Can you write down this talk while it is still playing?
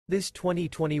This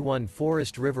 2021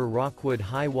 Forest River Rockwood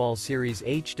High Wall Series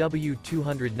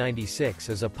HW296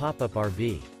 is a pop-up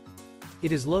RV.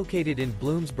 It is located in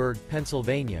Bloomsburg,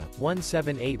 Pennsylvania,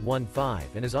 17815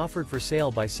 and is offered for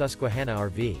sale by Susquehanna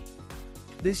RV.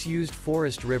 This used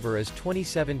Forest River is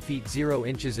 27 feet 0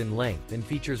 inches in length and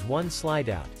features one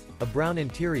slide-out, a brown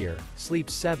interior,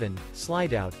 sleeps 7,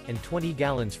 slide-out, and 20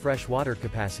 gallons fresh water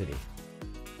capacity.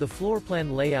 The floor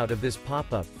plan layout of this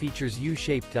pop-up features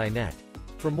U-Shaped Dinette.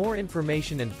 For more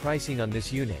information and pricing on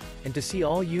this unit, and to see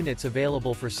all units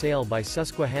available for sale by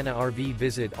Susquehanna RV,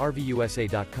 visit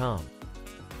RVUSA.com.